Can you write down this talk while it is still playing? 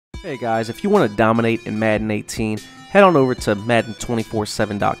Hey guys, if you want to dominate in Madden 18, head on over to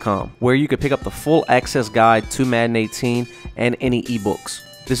Madden247.com, where you can pick up the full access guide to Madden 18 and any ebooks.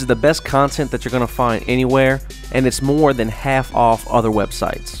 This is the best content that you're going to find anywhere, and it's more than half off other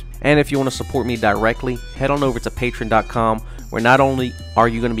websites. And if you want to support me directly, head on over to Patreon.com, where not only are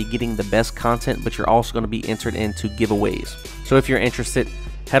you going to be getting the best content, but you're also going to be entered into giveaways. So if you're interested,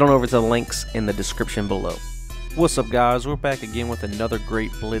 head on over to the links in the description below. What's up guys, we're back again with another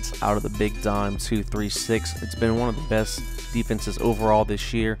great blitz out of the Big Dime 236. It's been one of the best defenses overall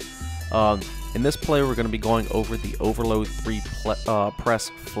this year. In this play we're going to be going over the overload 3 press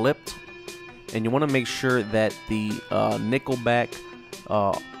flipped, and you want to make sure that the nickelback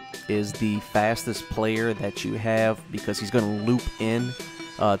is the fastest player that you have, because he's going to loop in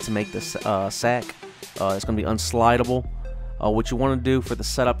to make the sack. It's going to be unslidable. What you want to do for the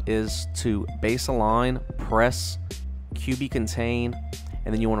setup is to base align, press, QB contain,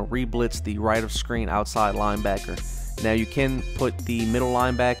 and then you want to re-blitz the right of screen outside linebacker. Now you can put the middle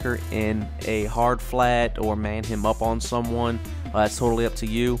linebacker in a hard flat or man him up on someone. That's totally up to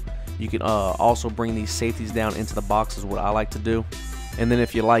you. You can also bring these safeties down into the box, is what I like to do. And then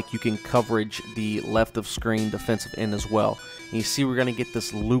if you like, you can coverage the left of screen defensive end as well. And you see we're going to get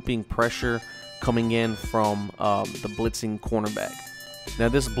this looping pressure coming in from the blitzing cornerback. Now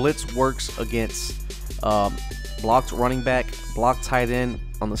this blitz works against blocked running back, blocked tight end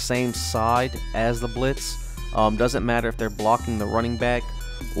on the same side as the blitz. Doesn't matter if they're blocking the running back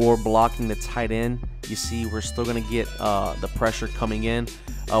or blocking the tight end. You see we're still going to get the pressure coming in.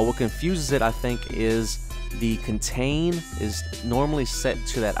 What confuses it, I think, is the contain is normally set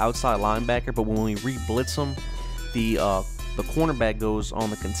to that outside linebacker, but when we re-blitz them, the cornerback goes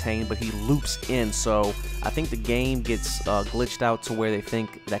on the contain, but he loops in. So I think the game gets glitched out to where they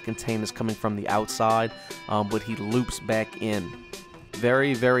think that contain is coming from the outside, but he loops back in.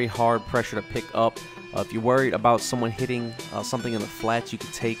 Very, very hard pressure to pick up. If you're worried about someone hitting something in the flats, you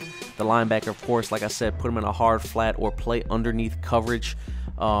can take the linebacker, of course, like I said, put him in a hard flat or play underneath coverage,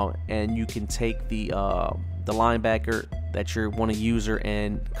 and you can take the linebacker that you want to use her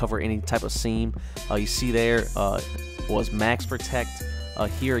and cover any type of seam. You see there was max protect.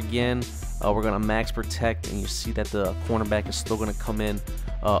 Here again, we're going to max protect, and you see that the cornerback is still going to come in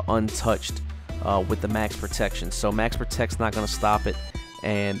untouched with the max protection. So max protect's not going to stop it,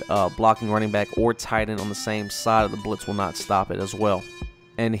 and blocking running back or tight end on the same side of the blitz will not stop it as well.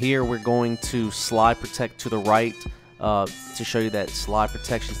 And here we're going to slide protect to the right to show you that slide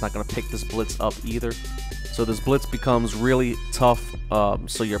protection is not going to pick this blitz up either. So this blitz becomes really tough,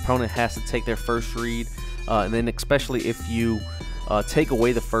 so your opponent has to take their first read, and then especially if you take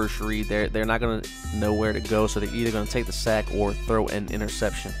away the first read, they're not going to know where to go, so they're either going to take the sack or throw an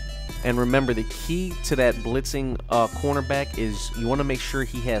interception. And remember, the key to that blitzing cornerback is you want to make sure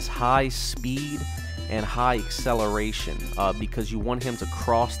he has high speed and high acceleration, because you want him to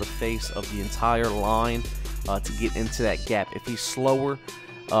cross the face of the entire line to get into that gap. If he's slower,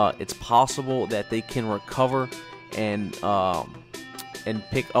 it's possible that they can recover and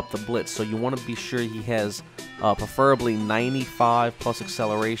pick up the blitz. So you want to be sure he has preferably 95 plus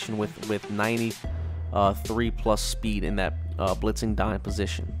acceleration with 93 plus speed in that blitzing dime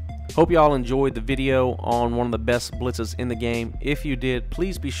position. Hope you all enjoyed the video on one of the best blitzes in the game. If you did,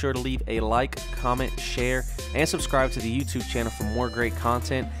 please be sure to leave a like, comment, share, and subscribe to the YouTube channel for more great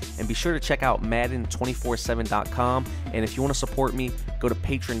content. And be sure to check out Madden247.com. And if you want to support me, go to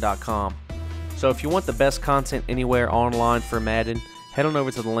Patreon.com. So if you want the best content anywhere online for Madden, head on over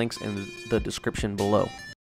to the links in the description below.